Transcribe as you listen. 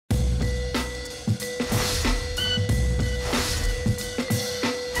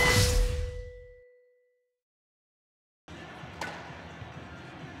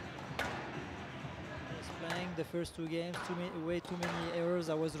the first 2 games. Way too many errors.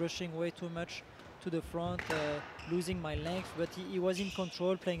 I was rushing way too much to the front, losing my length. But he was in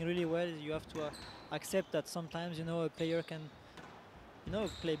control, playing really well. You have to accept that sometimes, you know, a player can, you know,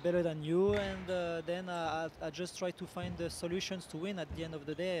 play better than you, and then I just try to find the solutions to win at the end of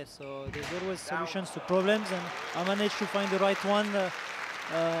the day. So there's always solutions to problems, and I managed to find the right one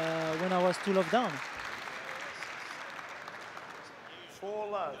when I was 2 love down.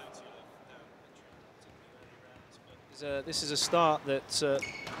 4 love. This is a start that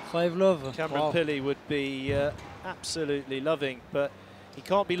 5 love. Cameron Pilley would be absolutely loving, but he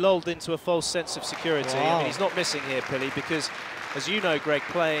can't be lulled into a false sense of security. I mean, he's not missing here, Pilley, because, as you know, Greg,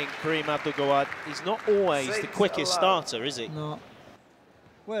 playing Kareem Abdul-Gawad, he's not always the quickest starter, is he? No.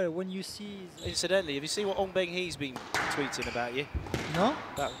 Well, when you see... Incidentally, have you seen what Ong Beng-hee's been tweeting about you? No?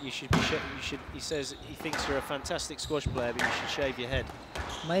 That you should be he says he thinks you're a fantastic squash player, but you should shave your head.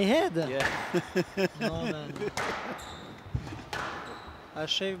 My head? Yeah. No, man. I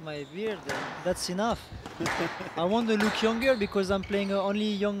shave my beard, that's enough. I want to look younger because I'm playing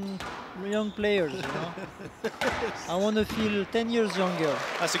only young players, you know. I want to feel 10 years younger.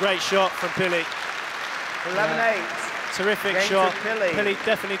 That's a great shot from Pilley. 11-8. Terrific shot. Pilley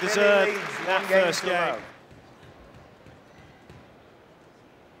definitely deserved that first game.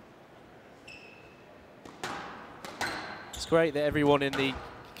 It's great that everyone in the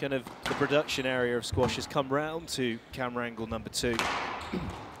the production area of squash has come round to camera angle number 2.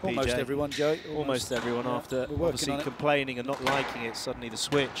 Almost everyone, Joe. Almost everyone, after obviously complaining and not liking it. Suddenly the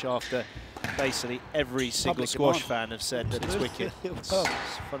switch, after basically every single squash fan have said that it's wicked. It's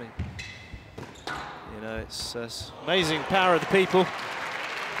funny. You know, it's amazing power of the people.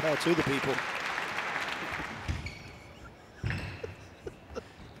 Power to the people.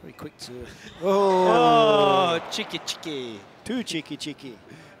 Very quick to... Oh, cheeky. Too cheeky.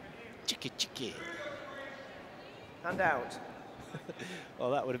 Cheeky. Hand out.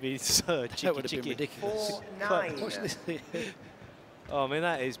 Well, that would have been so cheeky. That would have been ridiculous. 4-9. Oh, I mean,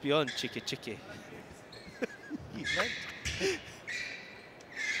 that is beyond cheeky.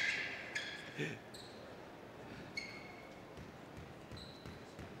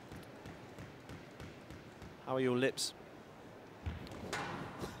 How are your lips?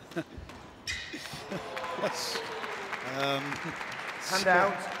 Hand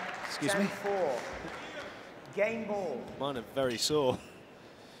out. Excuse me. 10-4. Game ball. Mine are very sore. I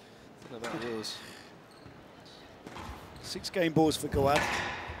don't know about yours. 6 game balls for Gawad.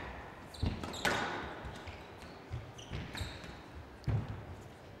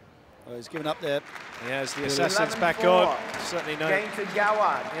 Oh, he's given up there. He has the assassins back on. Certainly no. Game to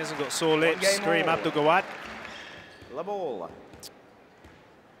Gawad. He hasn't got sore lips. Kareem Abdul-Gawad. La ball.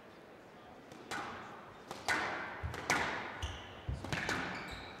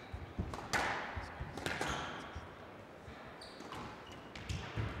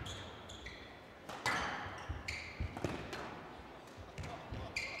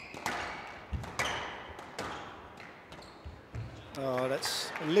 Oh,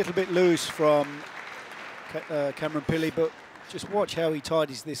 that's a little bit loose from Cameron Pilley, but just watch how he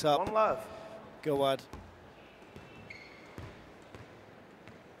tidies this up. 1 love. Gawad.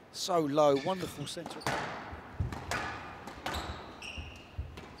 So low, wonderful centre.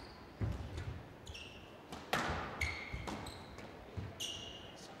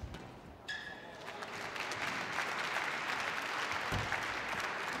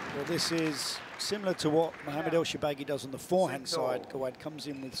 Well, this is similar to what Mohamed El Shabagi does on the forehand side. Gawad comes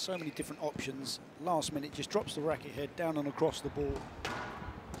in with so many different options. Last minute, just drops the racket head down and across the ball.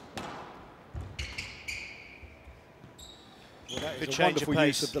 Well, that is a wonderful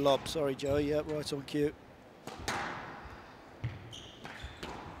use of the lob. Sorry, Joe. Yeah, right on cue.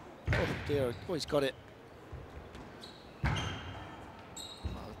 Oh, dear. Oh, he's got it. Oh, I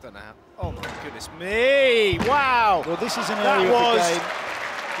don't know how. Oh, my goodness me. Wow. Well, this is an area of the game.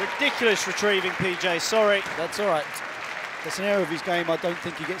 Ridiculous retrieving, PJ. Sorry. That's all right. That's an area of his game I don't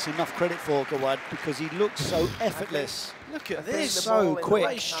think he gets enough credit for, Gawad, because he looks so effortless. Look at this. So quick.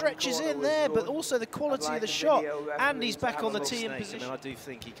 He stretches in there, but also the quality of the shot. And he's back on the tee in position. I mean, I do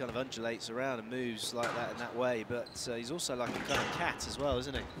think he kind of undulates around and moves like that in that way, but he's also like a kind of cat as well,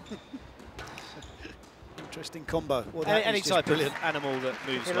 isn't he? Interesting combo. Well, any type of animal that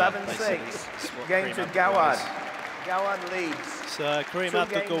moves 11-6. Game to Gawad. Gawad leads. So Kareem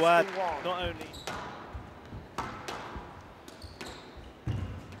Abdul-Gawad not only...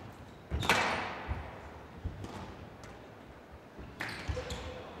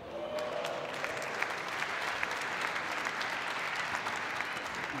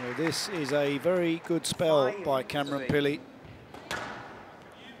 Well, this is a very good spell by Cameron Pilley.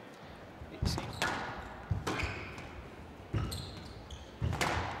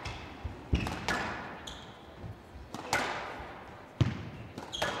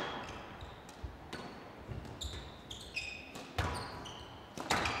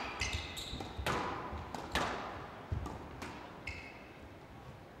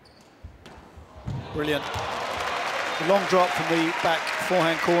 Brilliant. The long drop from the back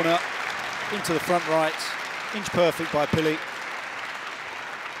forehand corner into the front right. Inch perfect by Pilley.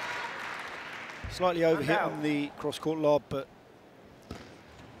 Slightly overhit on the cross-court lob, but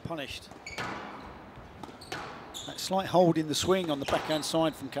punished. That slight hold in the swing on the backhand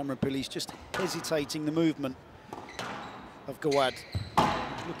side from Cameron Pilley. He's just hesitating the movement of Gawad.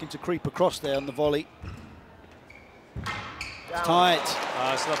 Looking to creep across there on the volley. It's tight.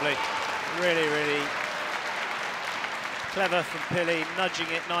 Oh, it's lovely. Really, really clever from Pilley, nudging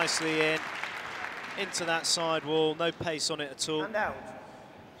it nicely into that side wall. No pace on it at all.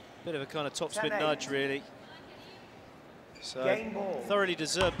 Bit of a kind of topspin nudge, really. So, thoroughly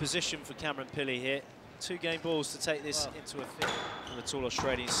deserved position for Cameron Pilley here. 2 game balls to take this into a fit from the tall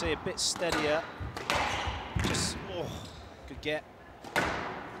Australian. See a bit steadier. Just, good get.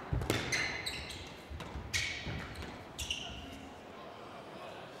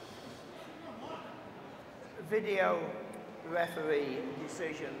 Video referee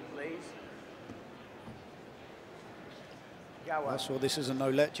decision, please. I saw this as a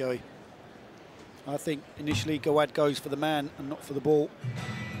no-let, Joey. I think initially Gawad goes for the man and not for the ball.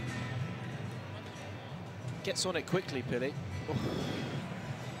 Gets on it quickly, Pilley. Oh.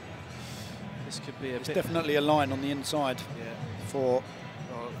 This could be There's definitely a line on the inside for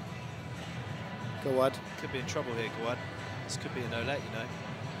Gawad. Could be in trouble here, Gawad. This could be a no-let, you know.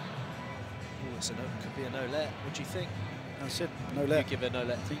 Could be a no-let. What do you think? I said no-let. You give a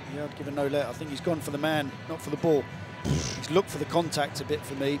no-let. Yeah, I'd give a no-let. I think he's gone for the man, not for the ball. He's looked for the contact a bit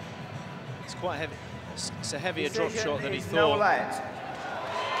for me. It's quite heavy. It's a heavier drop shot than he thought. No-let.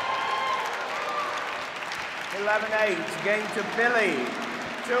 11-8, game to Pilley.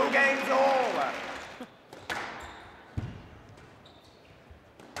 2 games all.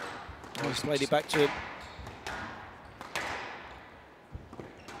 He's played it back to him.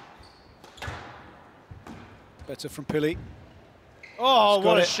 Better from Pilley. Oh,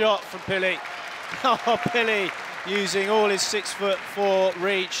 what a shot from Pilley. Oh, Pilley using all his 6'4"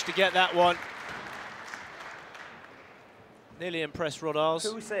 reach to get that one. Nearly impressed Rodals.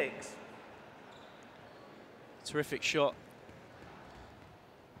 2-6. Terrific shot.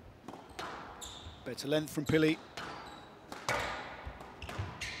 Better length from Pilley.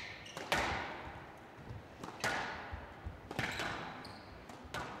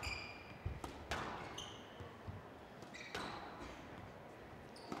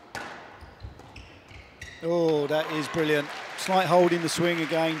 Oh, that is brilliant. Slight hold in the swing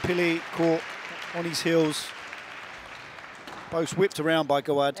again. Pilley caught on his heels. Both whipped around by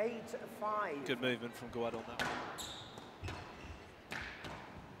Gawad. 8-5. Good movement from Gawad on that one.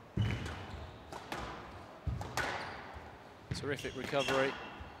 Terrific recovery.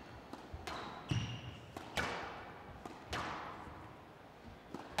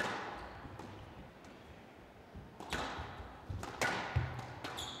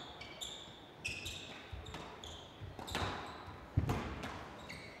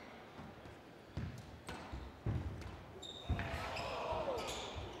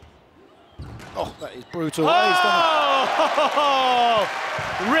 Oh, that is brutal. Oh!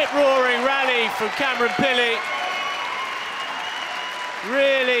 Rip-roaring rally from Cameron Pilley.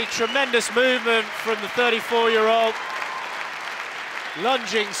 Really tremendous movement from the 34-year-old.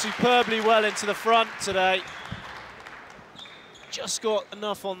 Lunging superbly well into the front today. Just got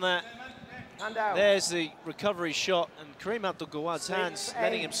enough on that. There's the recovery shot, and Kareem Abdul-Gawad's hands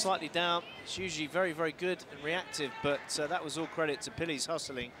letting him slightly down. It's usually very, very good and reactive, but that was all credit to Pilley's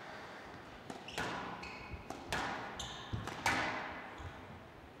hustling.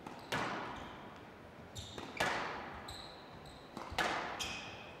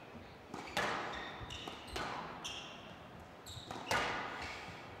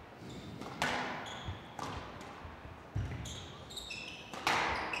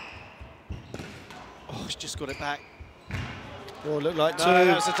 Just got it back. Oh, looked like two. No,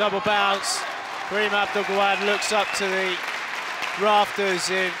 that was a double bounce. Kareem Abdul-Gawad looks up to the rafters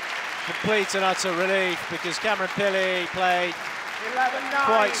in complete and utter relief because Cameron Pilley played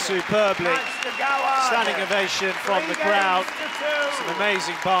quite superbly. Standing ovation from the crowd. It's an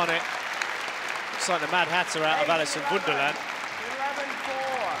amazing Barnet. It's like the Mad Hatter out of Alice in Wonderland.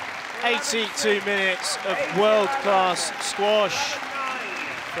 82 minutes of world-class squash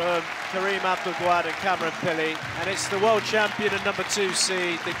from Kareem Abdul-Gawad and Cameron Pilley, and it's the world champion and #2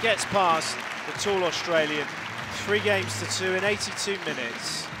 seed that gets past the tall Australian. 3 games to 2 in 82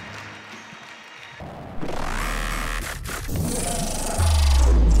 minutes.